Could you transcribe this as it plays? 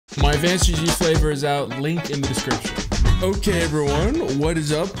My Advanced GG flavor is out, link in the description. Okay, everyone, what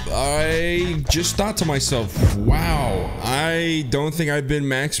is up? I just thought to myself, wow, I don't think I've been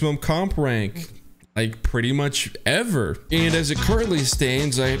maximum comp rank like pretty much ever. And as it currently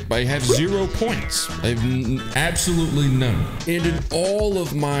stands, I have 0 points. I have absolutely none. And in all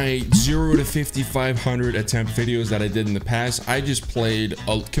of my 0 to 5,500 attempt videos that I did in the past, I just played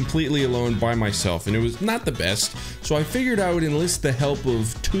completely alone by myself, and it was not the best. So I figured I would enlist the help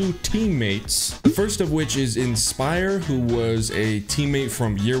of 2 teammates. The first of which is Inspire, who was a teammate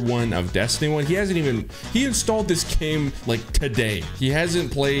from year 1 of Destiny 1. He installed this game like today. He hasn't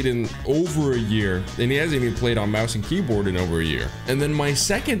played in over a year. And he hasn't even played on mouse and keyboard in over a year. And then my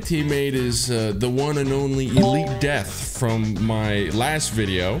second teammate is the one and only Elite Death from my last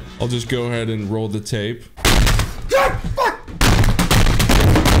video. I'll just go ahead and roll the tape.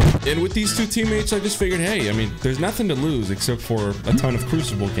 And with these 2 teammates, I just figured, hey, I mean, there's nothing to lose except for a ton of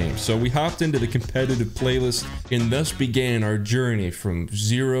Crucible games. So we hopped into the competitive playlist, and thus began our journey from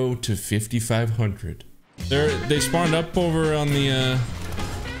 0 to 5,500. They spawned up over on the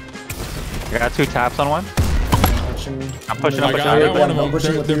I got 2 taps on one. I'm pushing up. I got one of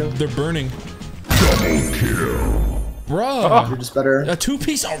them. They're burning. Double kill. Bro, oh, you're just better. A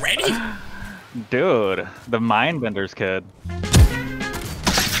 2-piece already? Dude, the Mindbenders kid.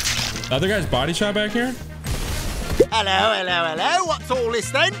 The other guy's body shot back here? Hello. What's all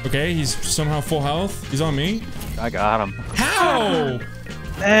this then? Okay, he's somehow full health. He's on me. I got him. How?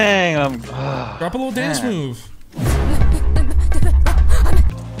 Dang, Drop a little dance move.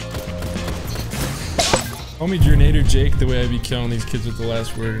 Call me Jornator Jake the way I be killing these kids with the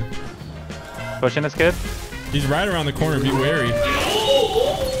last word. Pushing this kid. He's right around the corner. Be wary.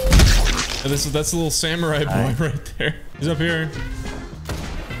 That's a little samurai boy right there. He's up here.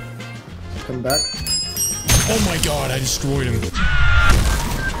 Come back. Oh my god, I destroyed him.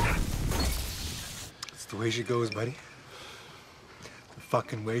 It's the way she goes, buddy. The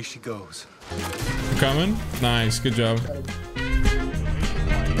fucking way she goes. You're coming? Nice, good job.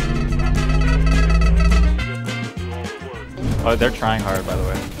 Oh, they're trying hard, by the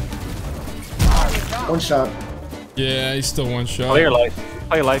way. 1 shot. Yeah, he's still 1 shot. Play your life.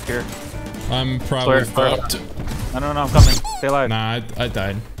 Play your life here. I'm probably fucked. No, I'm coming. Stay alive. Nah, I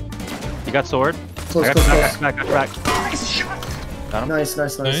died. You got sword? Close. Got your back. Got him.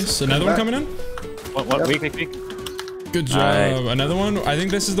 Nice. Another one coming in? What? Yep. Weak. Good job. Another one? I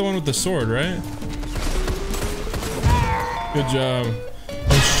think this is the one with the sword, right? Good job.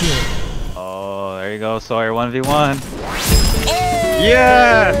 Oh, shit. Oh, there you go, Sawyer. 1v1. Oh,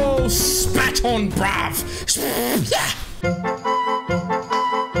 yeah! Oh, spat on, brav. Yeah.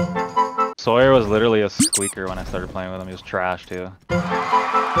 Sawyer was literally a squeaker when I started playing with him. He was trash, too.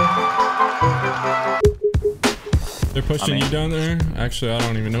 They're pushing you down there? Actually, I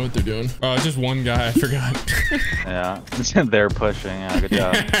don't even know what they're doing. Oh, it's just one guy. I forgot. Yeah, they're pushing. Yeah, good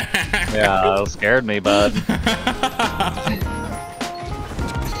job. Yeah, it scared me, bud.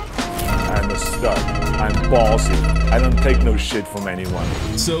 I'm a stud. I'm ballsy. I don't take no shit from anyone.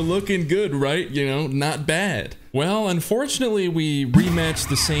 So looking good, right? You know, not bad. Well, unfortunately, we rematched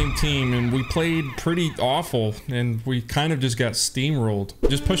the same team and we played pretty awful and we kind of just got steamrolled.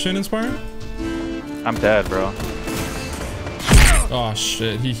 Just push in, Inspire? I'm dead, bro. Oh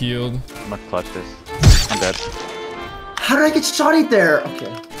shit, he healed. I'm gonna clutch this. I'm dead. How did I get shot there?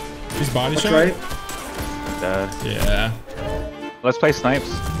 Okay. He's body shot? Right. Dead. Yeah. Let's play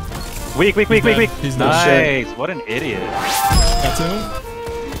snipes. Weak. He's not nice. What an idiot. That's him.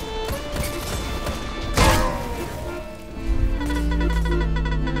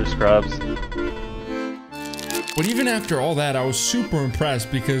 They're scrubs. But even after all that, I was super impressed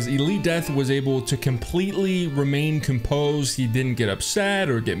because Elite Death was able to completely remain composed. He didn't get upset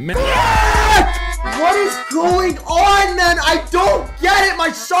or get mad. What is going on, man? I don't get it. My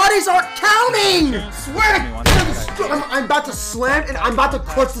shotties aren't counting. Swear to I'm about to slam and I'm about to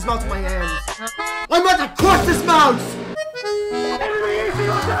crush this mouse with my hands. I'm about to crush this mouse.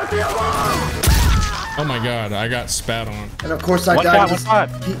 Oh my god, I got spat on. And of course I died.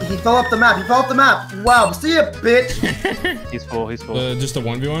 He fell up the map. He fell up the map. Wow, see ya, bitch. He's full. Just a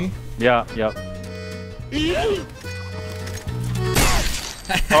 1v1? Yeah, yep.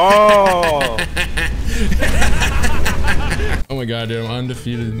 Oh! Oh my god, dude, I'm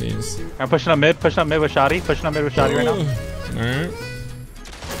undefeated in these. I'm pushing up mid with Shoddy. Right now. Alright.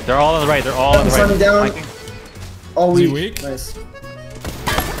 They're all on the right. Down. Flanking. Oh, Is he weak? Nice.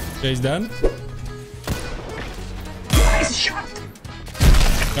 Yeah, he's dead.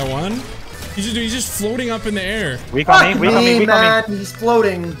 Got one. He's just floating up in the air. Weak on me. Man, he's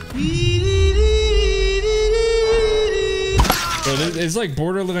floating. Good Bro, it's like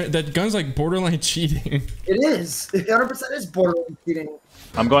borderline. That gun's like borderline cheating. It is. It 100% is borderline cheating.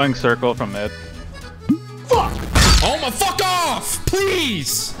 I'm going circle from mid. Fuck! Oh my fuck off!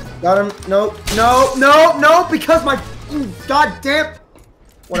 Please! Got him. No, no, no, no, because my goddamn.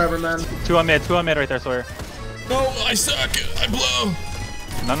 Whatever, man. Two on mid right there, Sawyer. No, I suck. I blow.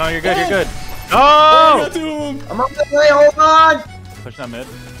 No, you're good, you're good. Oh, I got two of them. I'm on the way, hold on! Pushing on mid.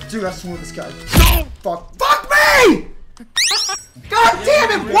 Dude, I just want this guy. No! Fuck. Fuck me! God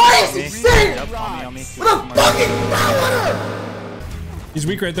damn it, why is he sitting? Yep, on me. With a fucking power! He's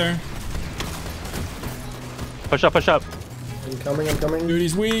weak right there. Push up. I'm coming. Dude,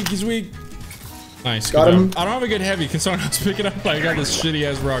 he's weak. Nice. Got good him. job. I don't have a good heavy. Can someone else pick it up? I got this shitty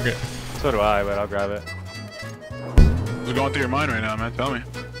ass rocket. So do I, but I'll grab it. What's going through your mind right now, man? Tell me.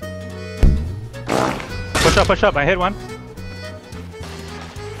 Push up. I hit one.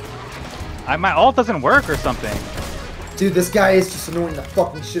 My ult doesn't work or something. Dude, this guy is just annoying the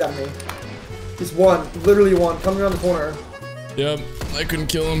fucking shit out of me. He's one. Literally one. Coming around the corner. Yep. I couldn't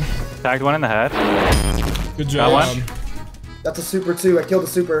kill him. Tagged one in the head. Good job. Got one. That's a super too. I killed the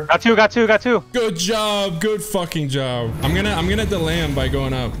super. Got two. Good job. Good fucking job. I'm gonna delay him by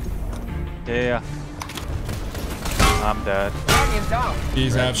going up. Yeah. I'm dead.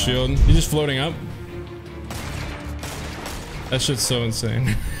 He's half shield. He's just floating up. That shit's so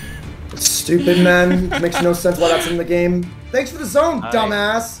insane. It's stupid, man. Makes no sense why that's in the game. Thanks for the zone,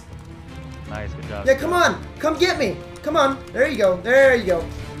 dumbass. Nice, good job. Yeah, come on. Come get me. Come on. There you go. There you go.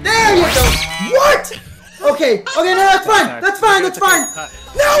 There you go. What? Okay. No, that's fine. That's fine.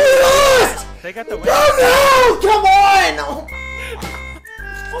 No, we lost. They got the win. No, come on. No.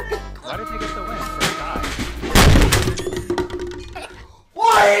 Why did they get the win? First time.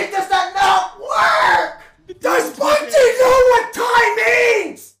 Why does that not work? Does Bungie know what time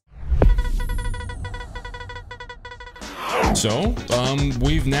means? So,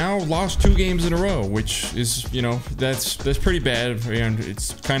 we've now lost 2 games in a row, which is, you know, that's pretty bad, and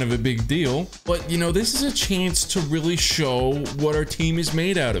it's kind of a big deal. But, you know, this is a chance to really show what our team is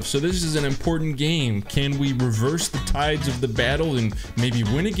made out of. So this is an important game. Can we reverse the tides of the battle and maybe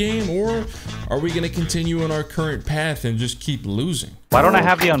win a game, or are we going to continue on our current path and just keep losing? Why don't I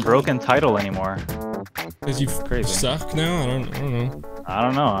have the unbroken title anymore? Because you suck now? I don't know. I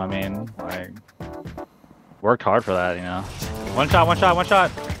don't know. I mean, like, worked hard for that, you know. One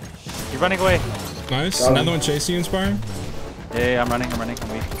shot. You're running away. Nice. Another one chasing you, Inspire? Yeah, I'm running. I'm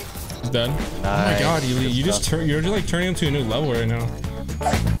weak. He's dead. Nice. Oh my god, you're just like turning him to a new level right now.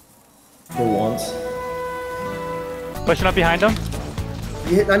 For once. Pushing up behind him.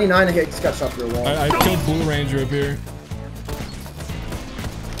 You hit 99 and just got shot through a wall. I killed Blue Ranger up here.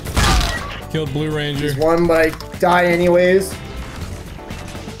 Killed Blue Ranger. He's one, but I die anyways.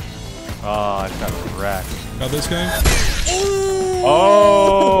 Oh, I got wrecked. Got this guy?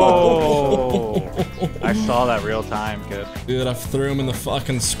 Oh! I saw that real time, kid. Dude, I threw him in the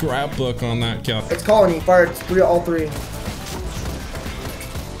fucking scrapbook on that kill. It's Colony. Fired all three.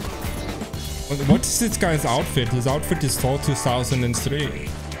 What's this guy's outfit? His outfit is till 2003.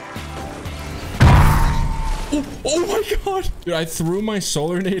 Oh my god! Dude, I threw my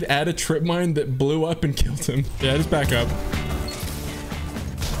solar nade at a trip mine that blew up and killed him. Yeah, just back up.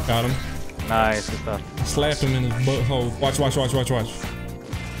 Got him. Nice, good stuff. Slap him in his butthole. Watch.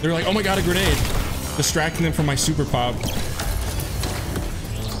 They're like, oh my god, a grenade. Distracting them from my super pop.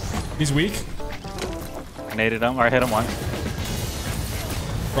 He's weak. I naded him, or I hit him once.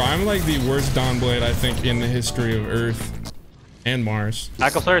 Bro, I'm like the worst Dawnblade, I think, in the history of Earth and Mars.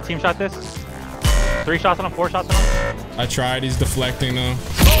 Echo Slayer, team shot this. 3 shots on him, 4 shots on him. I tried, he's deflecting though.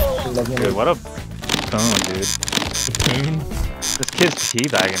 Dude, what a boom, dude. The poon. This kid's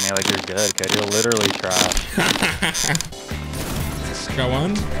teabagging me like you're good, kid. You're literally trash. Got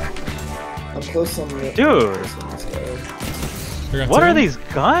one. I'm close on the. Dude! What are these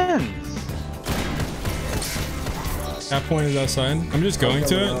guns? That point is outside. I'm just going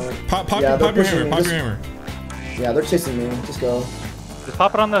to it. Pop Yeah, your they're hammer. pushing Pop me. your hammer. Yeah, they're chasing me. Just go. Just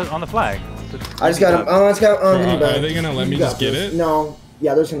pop it on the flag. I just got him. Oh, I just got him. Bro, are they gonna let me just get it? No.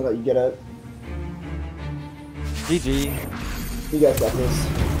 Yeah, they're just gonna let you get it. GG. You guys got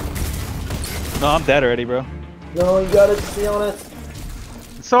this. No, I'm dead already, bro. No, you got it. Stay on it.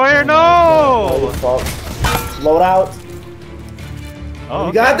 Sawyer, no! Load out. Oh,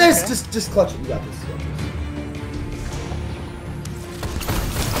 You got okay, this. okay. Just clutch it. You got this.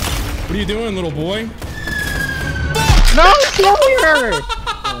 What are you doing, little boy? No, Sawyer!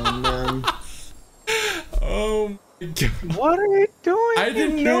 Oh man. Oh my god. What are you doing? I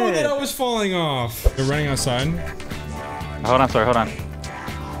didn't know that I was falling off. They're running outside. Hold on, Sawyer, hold on.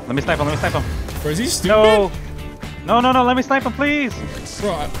 Let me snipe him, Bro, is he stupid? No, No, no, no, let me snipe him, please.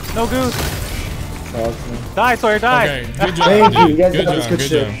 Bro, No goose. Awesome. Die, Sawyer, die. okay, good job. Thank you. You guys Good got this job, good good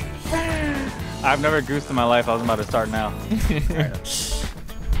shit. job. I've never goosed in my life. I was about to start now.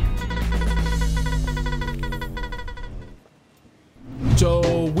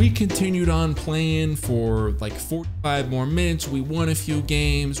 So we continued on playing for like 45 more minutes. We won a few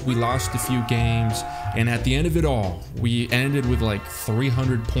games, we lost a few games, and at the end of it all, we ended with like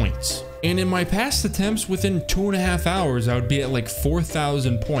 300 points. And in my past attempts, within 2.5 hours, I would be at like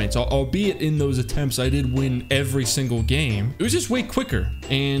 4,000 points. Albeit in those attempts, I did win every single game. It was just way quicker.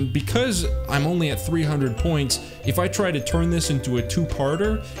 And because I'm only at 300 points, if I try to turn this into a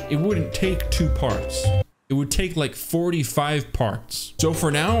two-parter, it wouldn't take 2 parts. It would take like 45 parts. So for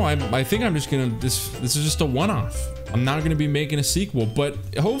now, I think I'm just gonna, this is just a one-off. I'm not gonna be making a sequel, but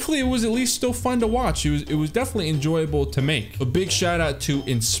hopefully it was at least still fun to watch. It was definitely enjoyable to make. A big shout out to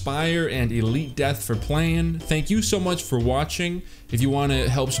Inspire and Elite Death for playing. Thank you so much for watching. If you wanna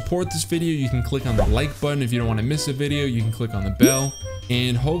help support this video, you can click on the like button. If you don't wanna miss a video, you can click on the bell.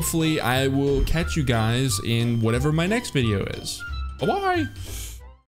 And hopefully I will catch you guys in whatever my next video is. Bye-bye.